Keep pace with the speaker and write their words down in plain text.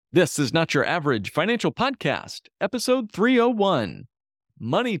This is Not Your Average Financial Podcast, episode 301,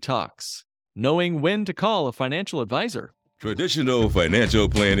 Money Talks, Knowing When to Call a Financial Advisor. Traditional financial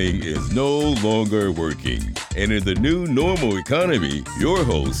planning is no longer working. And in the new normal economy, your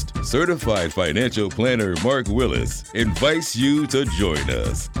host, certified financial planner Mark Willis, invites you to join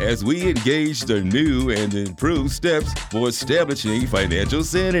us as we engage the new and improved steps for establishing financial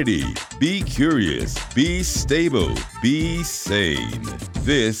sanity. Be curious, be stable, be sane.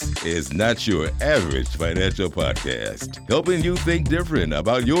 This is Not Your Average Financial Podcast, helping you think different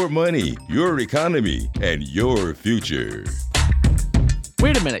about your money, your economy, and your future.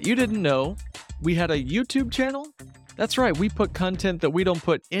 Wait a minute, you didn't know we had a YouTube channel? That's right, we put content that we don't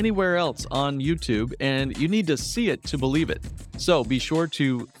put anywhere else on YouTube, and you need to see it to believe it. So be sure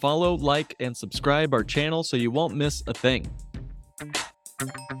to follow, like, and subscribe our channel so you won't miss a thing.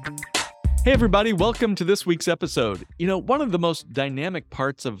 Hey everybody, welcome to this week's episode. You know, one of the most dynamic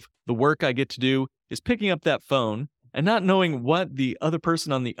parts of the work I get to do is picking up that phone and not knowing what the other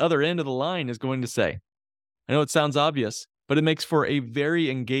person on the other end of the line is going to say. I know it sounds obvious, but it makes for a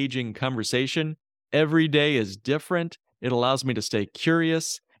very engaging conversation. Every day is different. It allows me to stay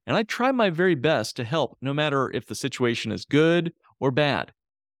curious, and I try my very best to help no matter if the situation is good or bad.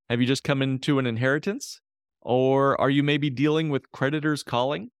 Have you just come into an inheritance? Or are you maybe dealing with creditors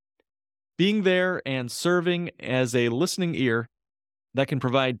calling? Being there and serving as a listening ear that can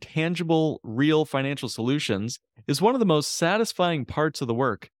provide tangible, real financial solutions is one of the most satisfying parts of the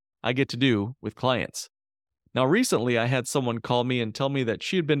work I get to do with clients. Now, recently, I had someone call me and tell me that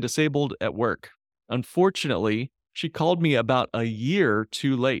she had been disabled at work. Unfortunately, she called me about a year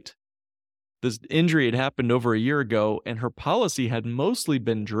too late. This injury had happened over a year ago, and her policy had mostly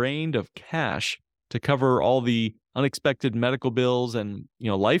been drained of cash to cover all the unexpected medical bills and,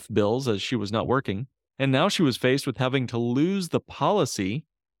 life bills as she was not working. And now she was faced with having to lose the policy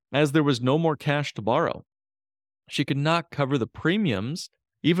as there was no more cash to borrow. She could not cover the premiums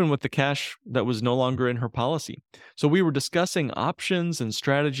even with the cash that was no longer in her policy. So we were discussing options and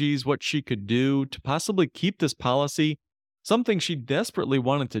strategies, what she could do to possibly keep this policy, something she desperately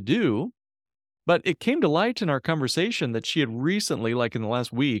wanted to do. But it came to light in our conversation that she had recently, like in the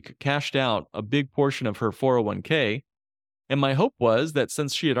last week, cashed out a big portion of her 401k. And my hope was that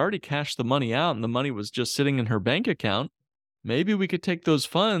since she had already cashed the money out and the money was just sitting in her bank account, maybe we could take those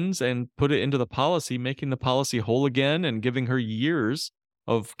funds and put it into the policy, making the policy whole again and giving her years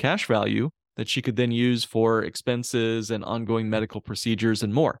of cash value that she could then use for expenses and ongoing medical procedures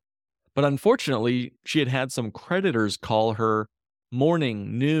and more. But unfortunately, she had had some creditors call her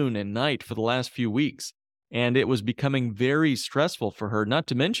morning, noon, and night for the last few weeks, and it was becoming very stressful for her, not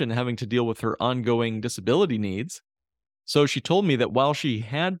to mention having to deal with her ongoing disability needs. So she told me that while she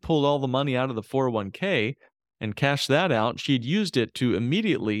had pulled all the money out of the 401k and cashed that out, she'd used it to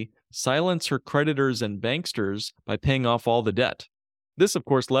immediately silence her creditors and banksters by paying off all the debt. This, of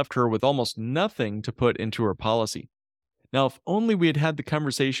course, left her with almost nothing to put into her policy. Now, if only we had had the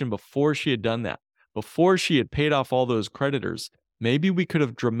conversation before she had done that, before she had paid off all those creditors, maybe we could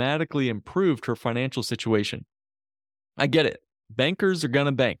have dramatically improved her financial situation. I get it. Bankers are going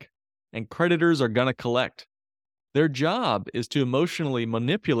to bank, and creditors are going to collect. Their job is to emotionally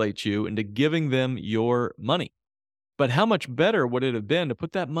manipulate you into giving them your money. But how much better would it have been to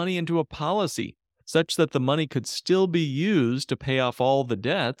put that money into a policy such that the money could still be used to pay off all the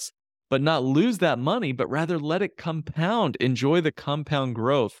debts, but not lose that money, but rather let it compound, enjoy the compound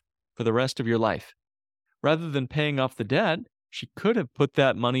growth for the rest of your life. Rather than paying off the debt, she could have put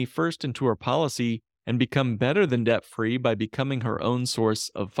that money first into her policy and become better than debt-free by becoming her own source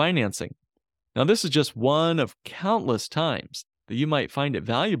of financing. Now, this is just one of countless times that you might find it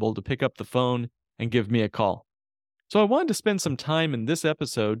valuable to pick up the phone and give me a call. So I wanted to spend some time in this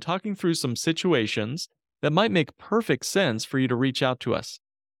episode talking through some situations that might make perfect sense for you to reach out to us.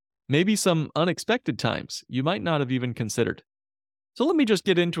 Maybe some unexpected times you might not have even considered. So let me just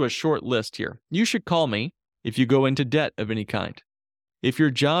get into a short list here. You should call me if you go into debt of any kind, if your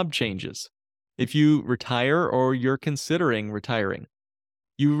job changes, if you retire or you're considering retiring,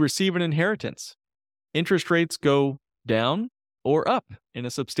 you receive an inheritance, interest rates go down or up in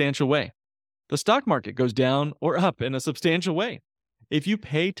a substantial way. The stock market goes down or up in a substantial way. If you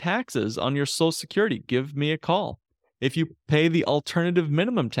pay taxes on your Social Security, give me a call. If you pay the alternative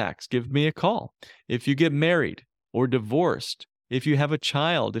minimum tax, give me a call. If you get married or divorced, if you have a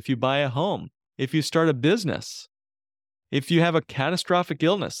child, if you buy a home, if you start a business, if you have a catastrophic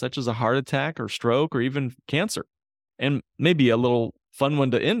illness such as a heart attack or stroke or even cancer, and maybe a little fun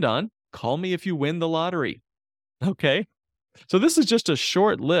one to end on, call me if you win the lottery. Okay? So this is just a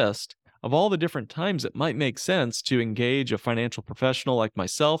short list of all the different times it might make sense to engage a financial professional like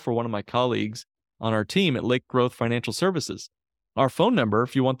myself or one of my colleagues on our team at Lake Growth Financial Services. Our phone number,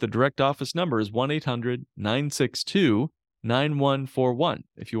 if you want the direct office number, is 1-800-962-9141.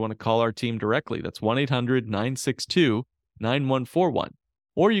 If you want to call our team directly, that's 1-800-962-9141.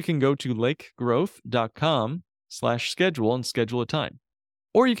 Or you can go to lakegrowth.com/schedule and schedule a time.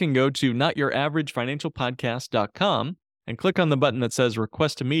 Or you can go to notyouraverageFinancialPodcast.com and click on the button that says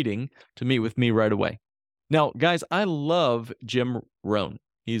request a meeting to meet with me right away. Now, guys, I love Jim Rohn.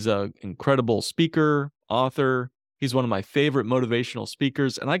 He's an incredible speaker, author. He's one of my favorite motivational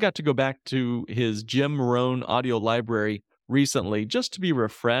speakers, and I got to go back to his Jim Rohn audio library recently just to be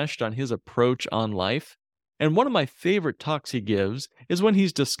refreshed on his approach on life. And one of my favorite talks he gives is when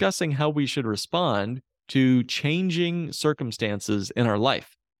he's discussing how we should respond to changing circumstances in our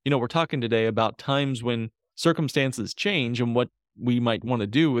life. We're talking today about times when circumstances change and what we might want to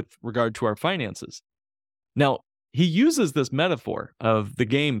do with regard to our finances. Now, he uses this metaphor of the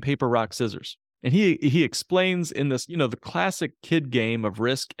game paper, rock, scissors. And he explains in this, the classic kid game of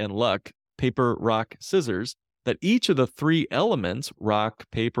risk and luck, paper, rock, scissors, that each of the three elements, rock,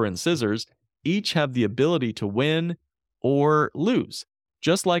 paper, and scissors, each have the ability to win or lose.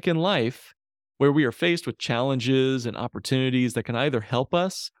 Just like in life, where we are faced with challenges and opportunities that can either help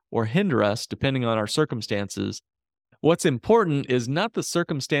us or hinder us depending on our circumstances, what's important is not the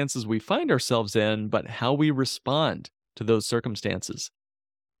circumstances we find ourselves in, but how we respond to those circumstances.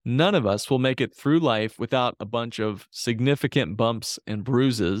 None of us will make it through life without a bunch of significant bumps and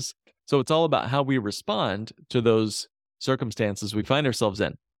bruises. So it's all about how we respond to those circumstances we find ourselves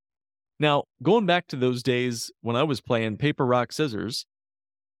in. Now, going back to those days when I was playing paper, rock, scissors,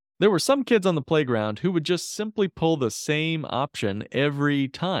 there were some kids on the playground who would just simply pull the same option every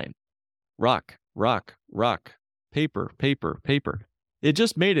time. Rock, rock, rock, paper, paper, paper. It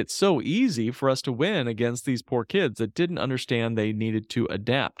just made it so easy for us to win against these poor kids that didn't understand they needed to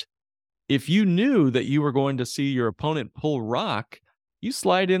adapt. If you knew that you were going to see your opponent pull rock, you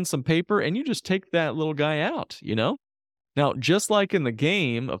slide in some paper and you just take that little guy out, Now, just like in the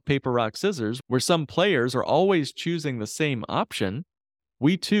game of paper, rock, scissors, where some players are always choosing the same option,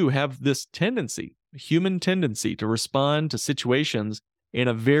 we too have this tendency, human tendency, to respond to situations in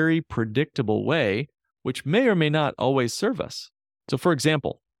a very predictable way, which may or may not always serve us. So, for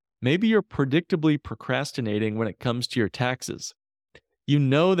example, maybe you're predictably procrastinating when it comes to your taxes. You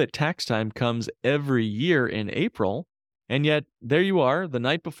know that tax time comes every year in April, and yet there you are, the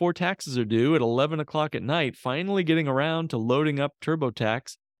night before taxes are due at 11 o'clock at night, finally getting around to loading up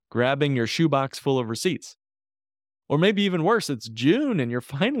TurboTax, grabbing your shoebox full of receipts. Or maybe even worse, it's June and you're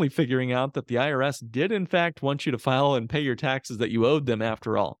finally figuring out that the IRS did in fact want you to file and pay your taxes that you owed them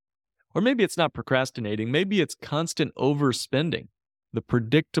after all. Or maybe it's not procrastinating, maybe it's constant overspending, the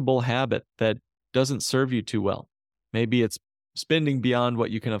predictable habit that doesn't serve you too well. Maybe it's spending beyond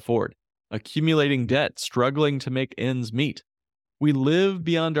what you can afford, accumulating debt, struggling to make ends meet. We live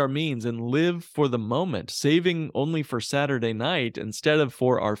beyond our means and live for the moment, saving only for Saturday night instead of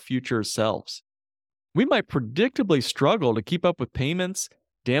for our future selves. We might predictably struggle to keep up with payments,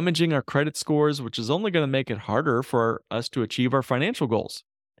 damaging our credit scores, which is only going to make it harder for us to achieve our financial goals.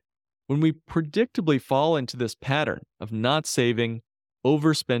 When we predictably fall into this pattern of not saving,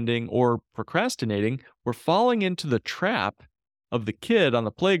 overspending, or procrastinating, we're falling into the trap of the kid on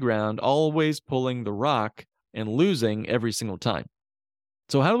the playground always pulling the rock and losing every single time.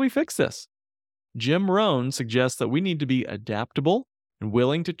 So how do we fix this? Jim Rohn suggests that we need to be adaptable and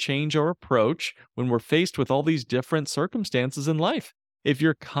willing to change our approach when we're faced with all these different circumstances in life. If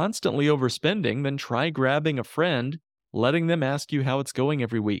you're constantly overspending, then try grabbing a friend, letting them ask you how it's going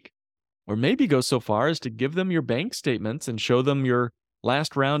every week. Or maybe go so far as to give them your bank statements and show them your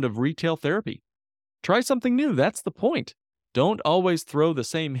last round of retail therapy. Try something new, that's the point. Don't always throw the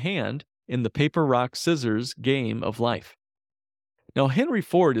same hand in the paper, rock, scissors game of life. Now, Henry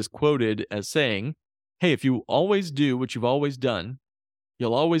Ford is quoted as saying, "Hey, if you always do what you've always done,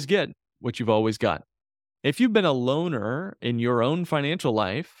 you'll always get what you've always got." If you've been a loner in your own financial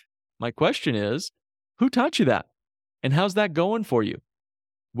life, my question is, who taught you that? And how's that going for you?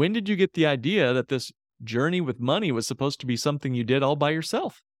 When did you get the idea that this journey with money was supposed to be something you did all by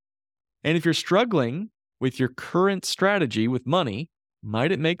yourself? And if you're struggling with your current strategy with money,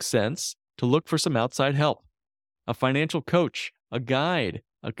 might it make sense to look for some outside help? A financial coach, a guide,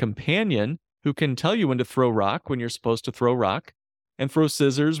 a companion who can tell you when to throw rock when you're supposed to throw rock, and throw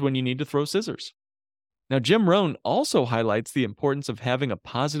scissors when you need to throw scissors. Now, Jim Rohn also highlights the importance of having a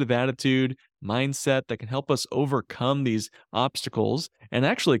positive attitude, mindset that can help us overcome these obstacles and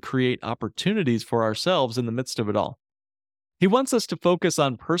actually create opportunities for ourselves in the midst of it all. He wants us to focus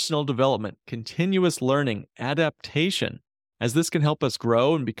on personal development, continuous learning, adaptation, as this can help us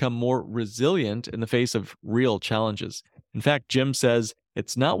grow and become more resilient in the face of real challenges. In fact, Jim says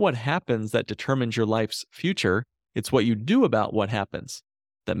it's not what happens that determines your life's future, it's what you do about what happens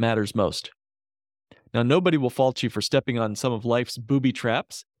that matters most. Now, nobody will fault you for stepping on some of life's booby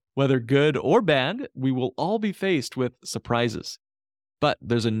traps. Whether good or bad, we will all be faced with surprises. But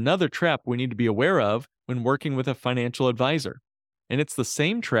there's another trap we need to be aware of when working with a financial advisor. And it's the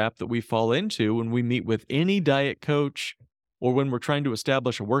same trap that we fall into when we meet with any diet coach or when we're trying to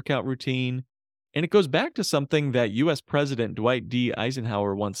establish a workout routine. And it goes back to something that U.S. President Dwight D.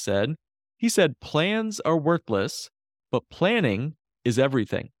 Eisenhower once said. He said, "Plans are worthless, but planning is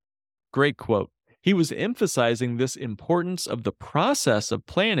everything." Great quote. He was emphasizing this importance of the process of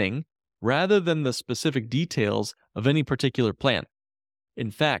planning rather than the specific details of any particular plan. In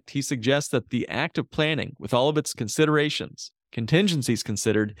fact, he suggests that the act of planning, with all of its considerations, contingencies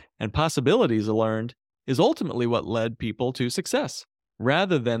considered, and possibilities learned, is ultimately what led people to success,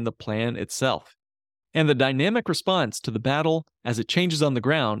 rather than the plan itself. And the dynamic response to the battle as it changes on the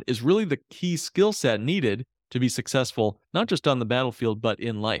ground is really the key skill set needed to be successful, not just on the battlefield, but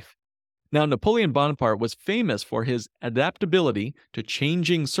in life. Now, Napoleon Bonaparte was famous for his adaptability to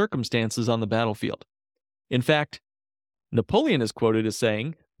changing circumstances on the battlefield. In fact, Napoleon is quoted as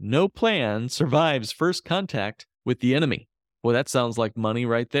saying, "No plan survives first contact with the enemy." Well, that sounds like money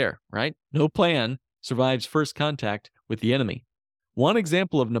right there, right? No plan survives first contact with the enemy. One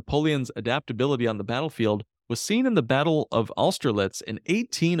example of Napoleon's adaptability on the battlefield was seen in the Battle of Austerlitz in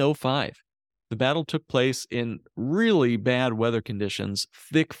 1805. The battle took place in really bad weather conditions.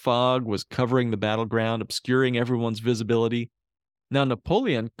 Thick fog was covering the battleground, obscuring everyone's visibility. Now,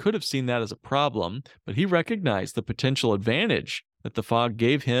 Napoleon could have seen that as a problem, but he recognized the potential advantage that the fog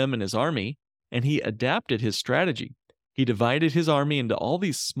gave him and his army, and he adapted his strategy. He divided his army into all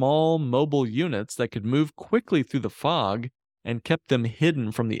these small, mobile units that could move quickly through the fog and kept them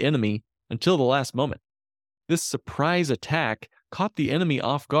hidden from the enemy until the last moment. This surprise attack caught the enemy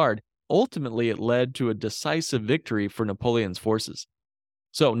off guard. Ultimately, it led to a decisive victory for Napoleon's forces.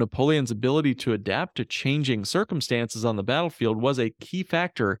 So, Napoleon's ability to adapt to changing circumstances on the battlefield was a key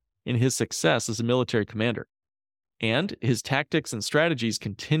factor in his success as a military commander. And his tactics and strategies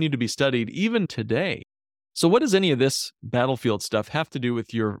continue to be studied even today. So, what does any of this battlefield stuff have to do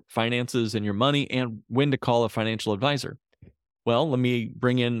with your finances and your money and when to call a financial advisor? Well, let me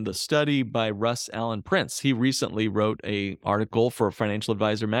bring in the study by Russ Allen Prince. He recently wrote an article for Financial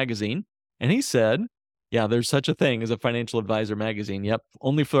Advisor magazine, and he said, yeah, there's such a thing as a Financial Advisor magazine. Yep,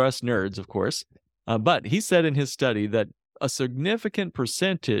 only for us nerds, of course. But he said in his study that a significant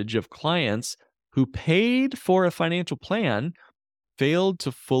percentage of clients who paid for a financial plan failed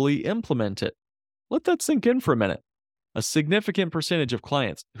to fully implement it. Let that sink in for a minute. A significant percentage of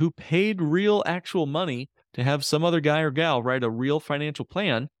clients who paid real actual money to have some other guy or gal write a real financial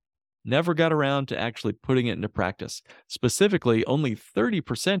plan never got around to actually putting it into practice. Specifically, only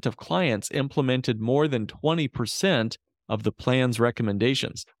 30% of clients implemented more than 20% of the plan's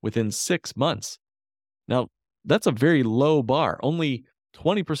recommendations within 6 months. Now, that's a very low bar. Only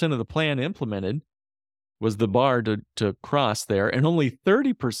 20% of the plan implemented was the bar to cross there, and only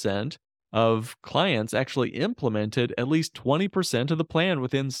 30% of clients actually implemented at least 20% of the plan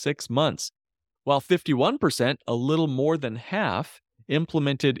within 6 months, while 51%, a little more than half,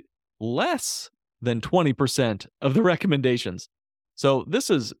 implemented less than 20% of the recommendations. So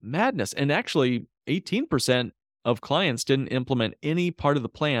this is madness. And actually, 18% of clients didn't implement any part of the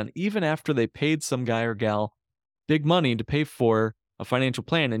plan, even after they paid some guy or gal big money to pay for a financial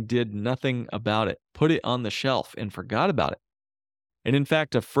plan and did nothing about it, put it on the shelf and forgot about it. And in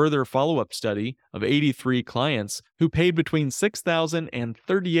fact, a further follow-up study of 83 clients who paid between $6,000 and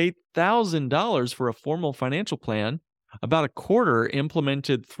 $38,000 for a formal financial plan, about a quarter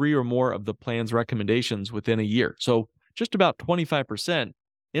implemented 3 or more of the plan's recommendations within a year. So just about 25%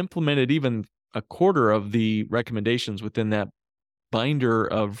 implemented even a quarter of the recommendations within that binder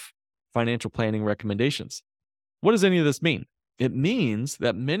of financial planning recommendations. What does any of this mean? It means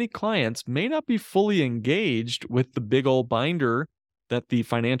that many clients may not be fully engaged with the big old binder that the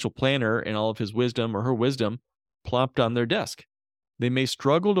financial planner, in all of his wisdom or her wisdom, plopped on their desk. They may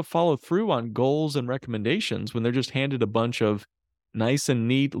struggle to follow through on goals and recommendations when they're just handed a bunch of nice and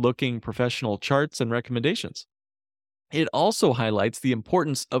neat looking professional charts and recommendations. It also highlights the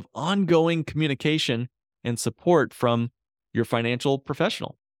importance of ongoing communication and support from your financial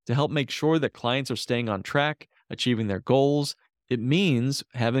professional to help make sure that clients are staying on track, achieving their goals. It means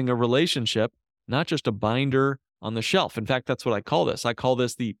having a relationship, not just a binder on the shelf. In fact, that's what I call this. I call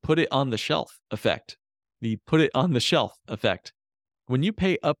this the put it on the shelf effect. the put it on the shelf effect. When you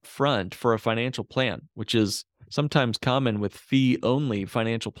pay upfront for a financial plan, which is sometimes common with fee-only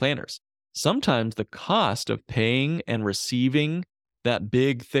financial planners, sometimes the cost of paying and receiving that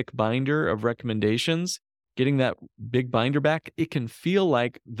big, thick binder of recommendations, getting that big binder back, it can feel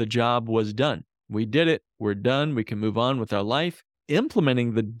like the job was done. We did it. We're done. We can move on with our life.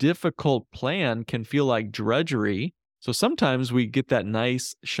 Implementing the difficult plan can feel like drudgery. So sometimes we get that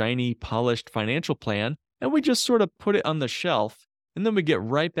nice, shiny, polished financial plan, and we just sort of put it on the shelf, and then we get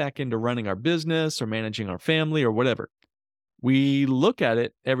right back into running our business or managing our family or whatever. We look at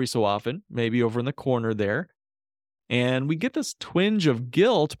it every so often, maybe over in the corner there, and we get this twinge of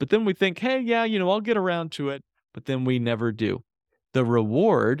guilt, but then we think, hey, yeah, I'll get around to it, but then we never do. The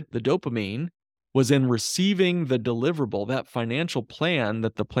reward, the dopamine, was in receiving the deliverable, that financial plan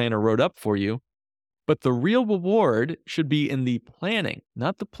that the planner wrote up for you. But the real reward should be in the planning,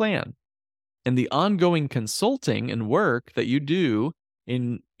 not the plan, and the ongoing consulting and work that you do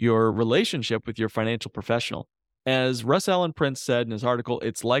in your relationship with your financial professional. As Russ Allen Prince said in his article,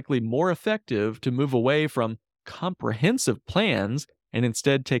 it's likely more effective to move away from comprehensive plans and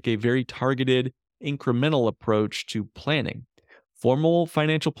instead take a very targeted, incremental approach to planning. Formal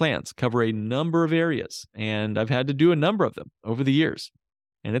financial plans cover a number of areas, and I've had to do a number of them over the years.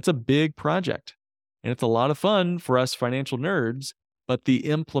 And it's a big project, and it's a lot of fun for us financial nerds, but the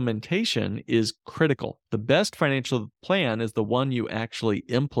implementation is critical. The best financial plan is the one you actually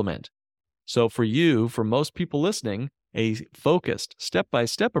implement. So for most people listening, a focused,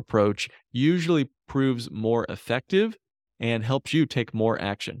 step-by-step approach usually proves more effective and helps you take more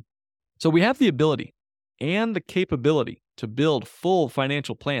action. So we have the ability and the capability to build full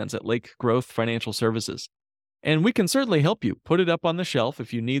financial plans at Lake Growth Financial Services. And we can certainly help you put it up on the shelf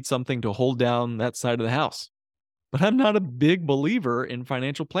if you need something to hold down that side of the house. But I'm not a big believer in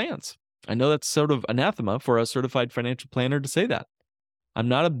financial plans. I know that's sort of anathema for a certified financial planner to say that. I'm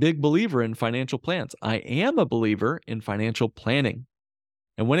not a big believer in financial plans. I am a believer in financial planning.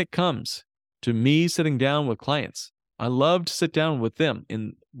 And when it comes to me sitting down with clients, I love to sit down with them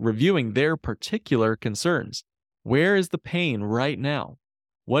in reviewing their particular concerns. Where is the pain right now?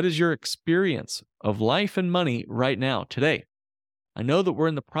 What is your experience of life and money right now, today? I know that we're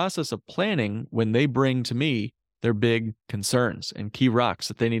in the process of planning when they bring to me their big concerns and key rocks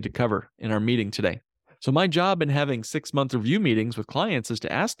that they need to cover in our meeting today. So my job in having 6-month review meetings with clients is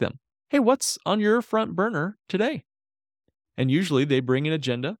to ask them, hey, what's on your front burner today? And usually they bring an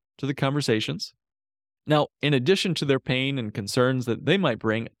agenda to the conversations. Now, in addition to their pain and concerns that they might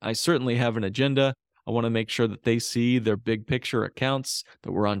bring, I certainly have an agenda. I want to make sure that they see their big picture accounts,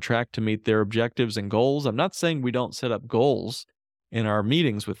 that we're on track to meet their objectives and goals. I'm not saying we don't set up goals in our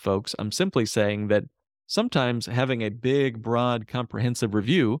meetings with folks. I'm simply saying that sometimes having a big, broad, comprehensive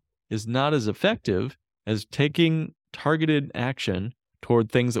review is not as effective as taking targeted action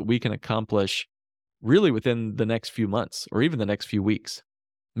toward things that we can accomplish really within the next few months or even the next few weeks.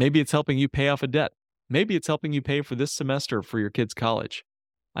 Maybe it's helping you pay off a debt. Maybe it's helping you pay for this semester for your kids' college.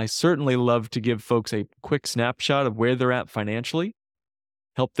 I certainly love to give folks a quick snapshot of where they're at financially,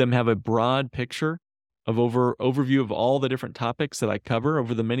 help them have a broad picture of overview of all the different topics that I cover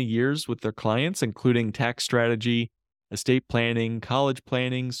over the many years with their clients, including tax strategy, estate planning, college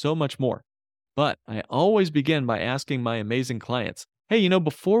planning, so much more. But I always begin by asking my amazing clients, hey,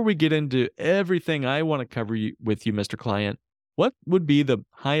 before we get into everything I want to cover with you, Mr. Client, what would be the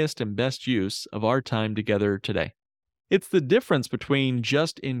highest and best use of our time together today? It's the difference between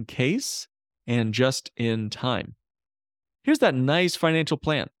just in case and just in time. Here's that nice financial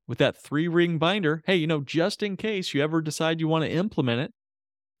plan with that 3-ring binder. Hey, just in case you ever decide you want to implement it,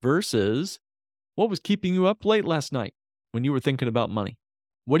 versus what was keeping you up late last night when you were thinking about money?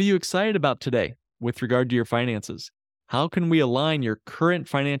 What are you excited about today with regard to your finances? How can we align your current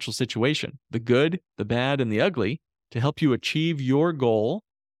financial situation, the good, the bad, and the ugly, to help you achieve your goal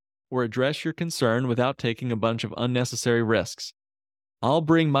or address your concern without taking a bunch of unnecessary risks? I'll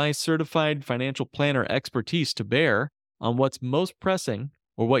bring my certified financial planner expertise to bear on what's most pressing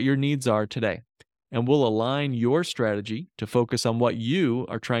or what your needs are today, and we'll align your strategy to focus on what you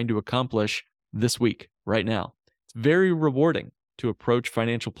are trying to accomplish this week, right now. It's very rewarding to approach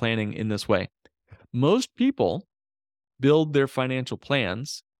financial planning in this way. Most people build their financial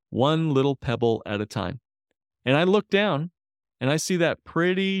plans one little pebble at a time. And I look down and I see that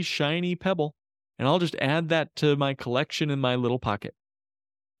pretty shiny pebble, and I'll just add that to my collection in my little pocket.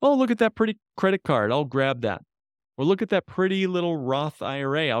 Oh, look at that pretty credit card. I'll grab that. Or look at that pretty little Roth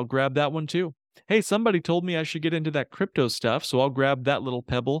IRA. I'll grab that one too. Hey, somebody told me I should get into that crypto stuff, so I'll grab that little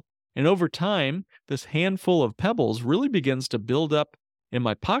pebble. And over time, this handful of pebbles really begins to build up in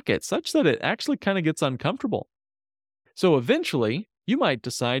my pocket such that it actually kind of gets uncomfortable. So eventually, you might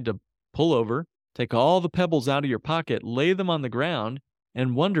decide to pull over, take all the pebbles out of your pocket, lay them on the ground,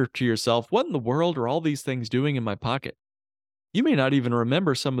 and wonder to yourself, what in the world are all these things doing in my pocket? You may not even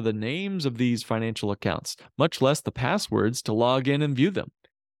remember some of the names of these financial accounts, much less the passwords to log in and view them.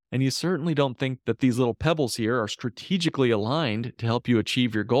 And you certainly don't think that these little pebbles here are strategically aligned to help you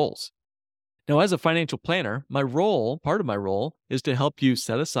achieve your goals. Now, as a financial planner, part of my role, is to help you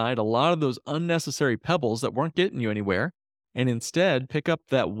set aside a lot of those unnecessary pebbles that weren't getting you anywhere, and instead pick up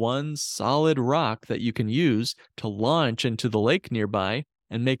that one solid rock that you can use to launch into the lake nearby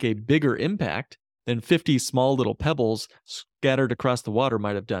and make a bigger impact than 50 small little pebbles scattered across the water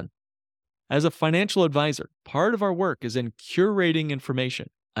might have done. As a financial advisor, part of our work is in curating information,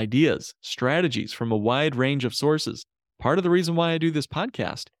 ideas, strategies from a wide range of sources. Part of the reason why I do this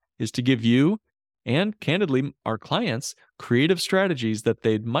podcast is to give you, and candidly, our clients, creative strategies that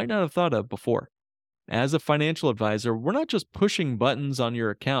they might not have thought of before. As a financial advisor, we're not just pushing buttons on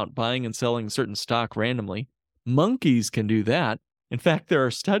your account, buying and selling certain stock randomly. Monkeys can do that. In fact, there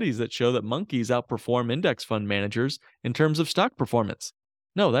are studies that show that monkeys outperform index fund managers in terms of stock performance.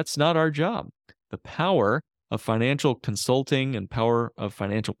 No, that's not our job. The power of financial consulting and power of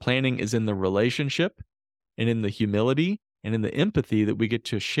financial planning is in the relationship and in the humility and in the empathy that we get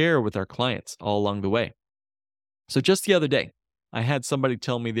to share with our clients all along the way. So just the other day, I had somebody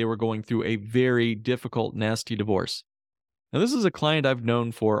tell me they were going through a very difficult, nasty divorce. Now, this is a client I've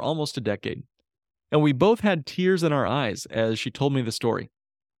known for almost a decade, and we both had tears in our eyes as she told me the story.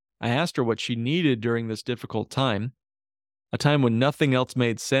 I asked her what she needed during this difficult time, a time when nothing else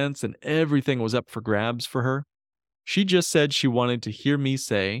made sense and everything was up for grabs for her. She just said she wanted to hear me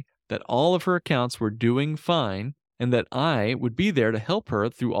say that all of her accounts were doing fine and that I would be there to help her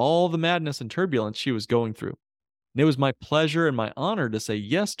through all the madness and turbulence she was going through. And it was my pleasure and my honor to say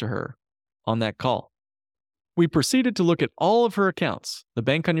yes to her on that call. We proceeded to look at all of her accounts, the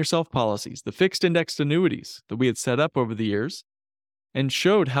Bank on Yourself policies, the fixed indexed annuities that we had set up over the years, and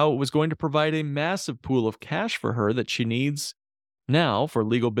showed how it was going to provide a massive pool of cash for her that she needs now for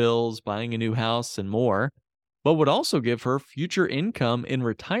legal bills, buying a new house, and more, but would also give her future income in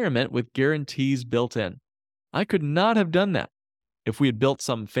retirement with guarantees built in. I could not have done that if we had built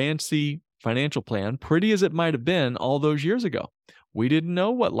some fancy financial plan, pretty as it might have been all those years ago. We didn't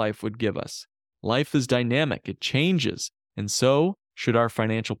know what life would give us. Life is dynamic, it changes, and so should our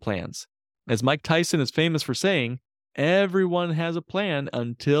financial plans. As Mike Tyson is famous for saying, everyone has a plan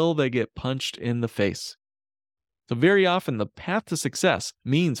until they get punched in the face. So very often the path to success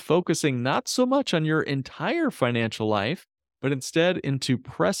means focusing not so much on your entire financial life, but instead into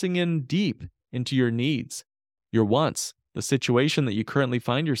pressing in deep into your needs, your wants, the situation that you currently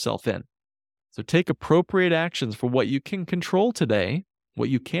find yourself in. So take appropriate actions for what you can control today, what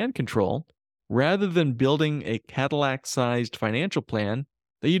you can control, rather than building a Cadillac-sized financial plan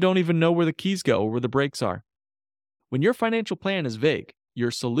that you don't even know where the keys go or where the brakes are. When your financial plan is vague,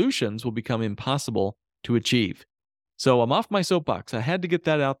 your solutions will become impossible to achieve. So I'm off my soapbox. I had to get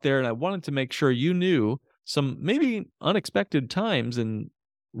that out there, and I wanted to make sure you knew some maybe unexpected times and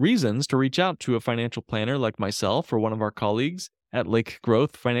reasons to reach out to a financial planner like myself or one of our colleagues at Lake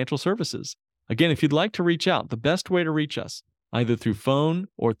Growth Financial Services. Again, if you'd like to reach out, the best way to reach us, either through phone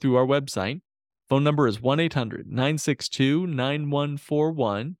or through our website, phone number is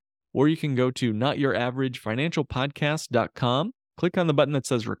 1-800-962-9141, or you can go to notyouraverageFinancialPodcast.com, click on the button that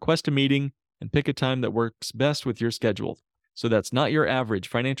says Request a Meeting, and pick a time that works best with your schedule. So that's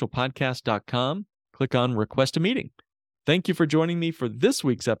notyouraverageFinancialPodcast.com, click on Request a Meeting. Thank you for joining me for this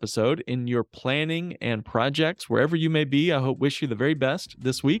week's episode. In your planning and projects, wherever you may be, I wish you the very best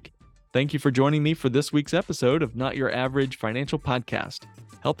this week. Thank you for joining me for this week's episode of Not Your Average Financial Podcast,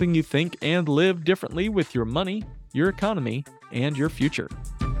 helping you think and live differently with your money, your economy, and your future.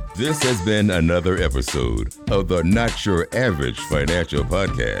 This has been another episode of the Not Your Average Financial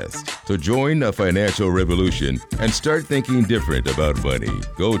Podcast. To join a financial revolution and start thinking different about money,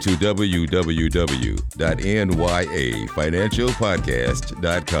 go to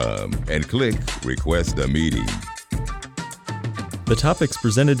www.nyafinancialpodcast.com and click Request a Meeting. The topics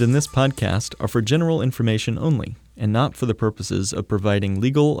presented in this podcast are for general information only and not for the purposes of providing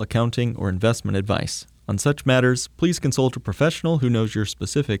legal, accounting, or investment advice. On such matters, please consult a professional who knows your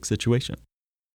specific situation.